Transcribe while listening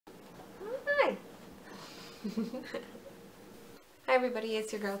Hi everybody,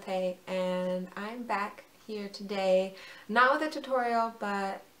 it's your girl Tay, and I'm back here today, not with a tutorial,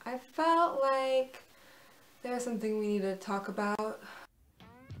 but I felt like there's something we need to talk about.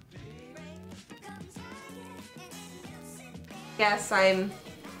 Yes, I'm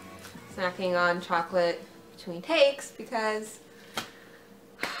snacking on chocolate between takes because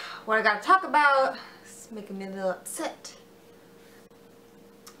what I gotta talk about is making me a little upset.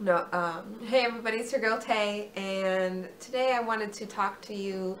 No, hey everybody, it's your girl Tay, and today I wanted to talk to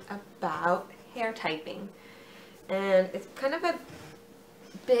you about hair typing. And it's kind of a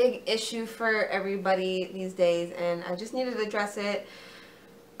big issue for everybody these days, and I just needed to address it,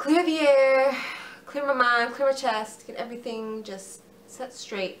 clear the air, clear my mind, clear my chest, get everything just set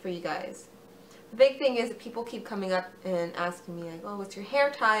straight for you guys. The big thing is that people keep coming up and asking me like, oh, what's your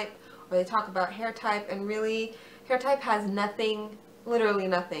hair type? Or they talk about hair type, and really, hair type has nothing, literally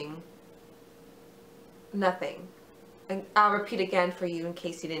nothing, and I'll repeat again for you in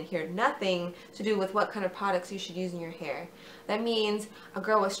case you didn't hear, nothing to do with what kind of products you should use in your hair. That means a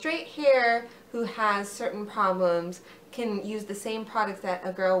girl with straight hair who has certain problems can use the same products that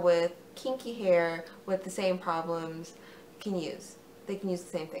a girl with kinky hair with the same problems can use. They can use the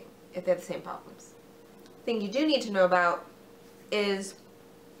same thing if they have the same problems. The thing you do need to know about is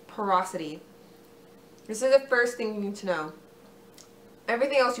porosity. This is the first thing you need to know.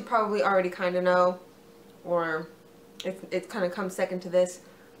 Everything else you probably already kind of know, or it kind of comes second to this.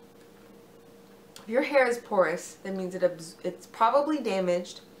 If your hair is porous, that means it's probably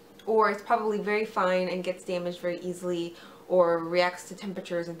damaged, or it's probably very fine and gets damaged very easily, or reacts to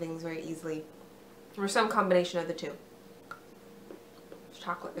temperatures and things very easily, or some combination of the two.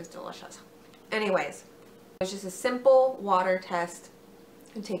 Chocolate is delicious. Anyways, it's just a simple water test.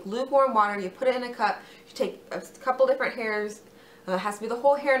 You take lukewarm water, you put it in a cup, you take a couple different hairs, it has to be the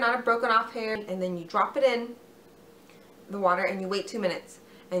whole hair, not a broken off hair, and then you drop it in the water and you wait 2 minutes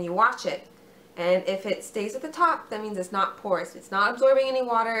and you watch it. And if it stays at the top, that means it's not porous. It's not absorbing any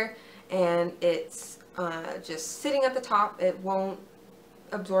water, and it's just sitting at the top. It won't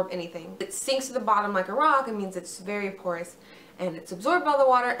absorb anything. If it sinks to the bottom like a rock, it means it's very porous and it's absorbed all the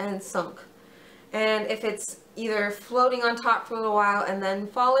water and sunk. And if it's either floating on top for a little while and then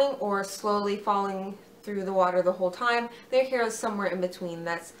falling, or slowly falling through the water the whole time, their hair is somewhere in between.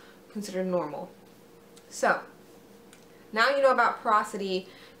 That's considered normal. So now you know about porosity,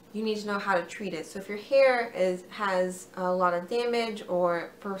 you need to know how to treat it. So if your hair has a lot of damage, or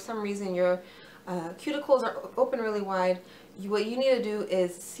for some reason your cuticles are open really wide, what you need to do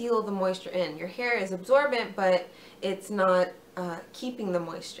is seal the moisture in. Your hair is absorbent, but it's not keeping the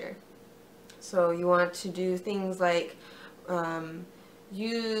moisture. So you want to do things like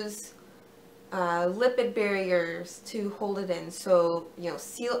use lipid barriers to hold it in. So,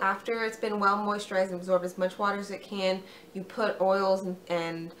 seal after it's been well moisturized and absorbed as much water as it can. You put oils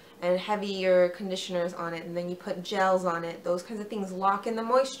and heavier conditioners on it, and then you put gels on it. Those kinds of things lock in the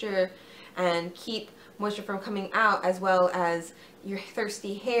moisture and keep moisture from coming out, as well as your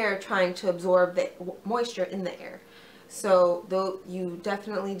thirsty hair trying to absorb the moisture in the air. So though you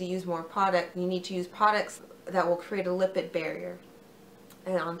definitely need to use more product, you need to use products that will create a lipid barrier.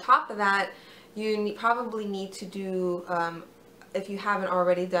 And on top of that, you probably need to do, if you haven't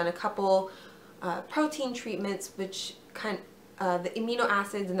already done, a couple protein treatments, which the amino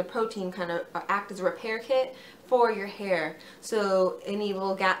acids and the protein kind of act as a repair kit for your hair. So any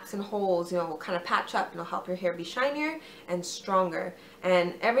little gaps and holes, will kind of patch up, and it'll help your hair be shinier and stronger.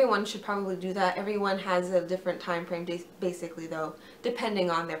 And everyone should probably do that. Everyone has a different time frame, basically, though,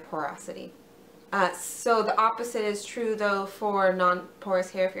 depending on their porosity. So the opposite is true though for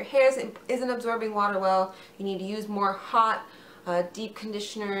non-porous hair. If your hair isn't absorbing water well, you need to use more hot, deep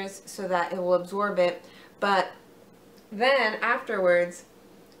conditioners so that it will absorb it. But then afterwards,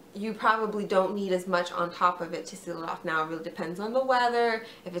 you probably don't need as much on top of it to seal it off. Now it really depends on the weather,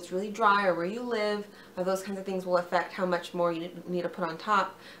 if it's really dry or where you live, those kinds of things will affect how much more you need to put on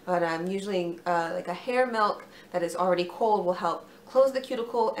top. But usually like a hair milk that is already cold will help close the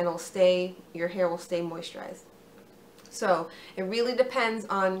cuticle, and your hair will stay moisturized. So it really depends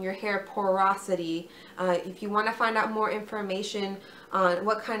on your hair porosity. If you want to find out more information on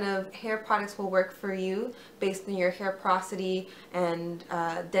what kind of hair products will work for you based on your hair porosity and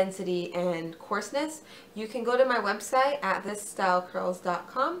density and coarseness, you can go to my website at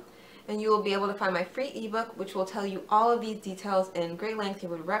thisstylecurls.com, and you will be able to find my free ebook, which will tell you all of these details in great length. You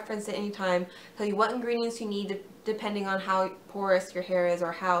would reference it anytime, tell you what ingredients you need depending on how porous your hair is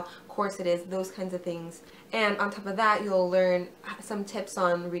or how coarse it is, those kinds of things. And on top of that, you'll learn some tips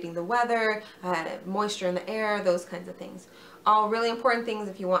on reading the weather, moisture in the air, those kinds of things. All really important things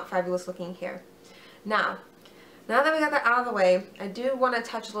if you want fabulous looking hair. Now, now that we got that out of the way, I do want to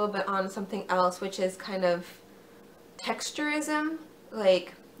touch a little bit on something else, which is kind of texturism.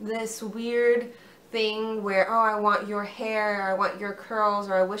 Like this weird thing where, oh, I want your hair, or I want your curls,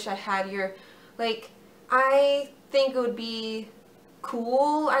 or I wish I had your, like, I think it would be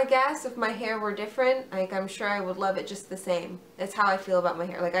cool, I guess, if my hair were different. Like, I'm sure I would love it just the same. That's how I feel about my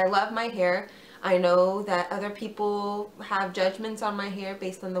hair. Like, I love my hair. I know that other people have judgments on my hair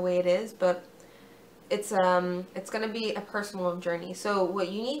based on the way it is, but it's gonna be a personal journey. So what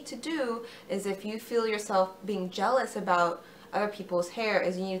you need to do is, if you feel yourself being jealous about other people's hair,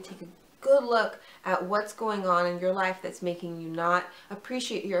 is you need to take a good look at what's going on in your life that's making you not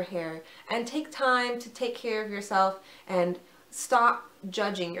appreciate your hair, and take time to take care of yourself and stop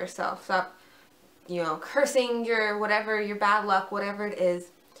judging yourself. Stop, you know, cursing your whatever, your bad luck, whatever it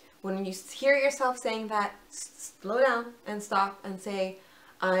is. When you hear yourself saying that, slow down and stop and say,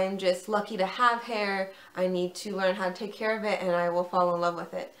 I'm just lucky to have hair. I need to learn how to take care of it, and I will fall in love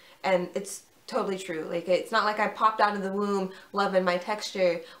with it. And it's totally true. Like, it's not like I popped out of the womb loving my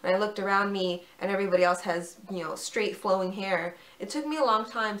texture. When I looked around me and everybody else has, you know, straight flowing hair, it took me a long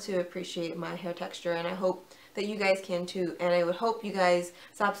time to appreciate my hair texture, and I hope that you guys can too. And I would hope you guys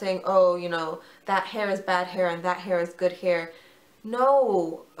stop saying, oh, you know, that hair is bad hair and that hair is good hair.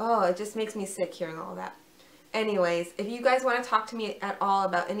 No. Oh, it just makes me sick hearing all that. Anyways, if you guys want to talk to me at all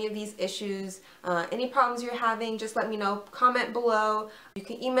about any of these issues, any problems you're having, just let me know. Comment below. You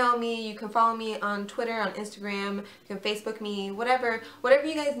can email me. You can follow me on Twitter, on Instagram. You can Facebook me. Whatever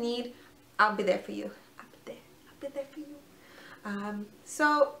you guys need, I'll be there for you. I'll be there for you.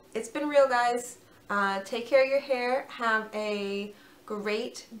 So it's been real, guys. Take care of your hair. Have a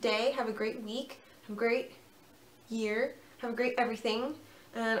great day. Have a great week. Have a great year. Have a great everything.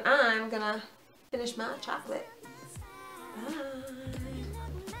 And I'm gonna finish my chocolate.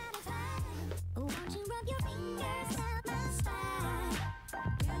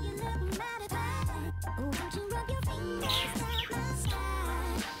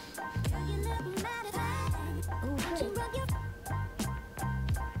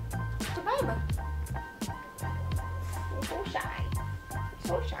 Bye. So shy.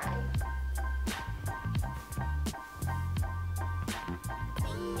 So shy.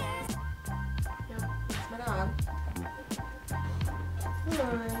 Yeah, that's my dog. Come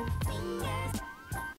on.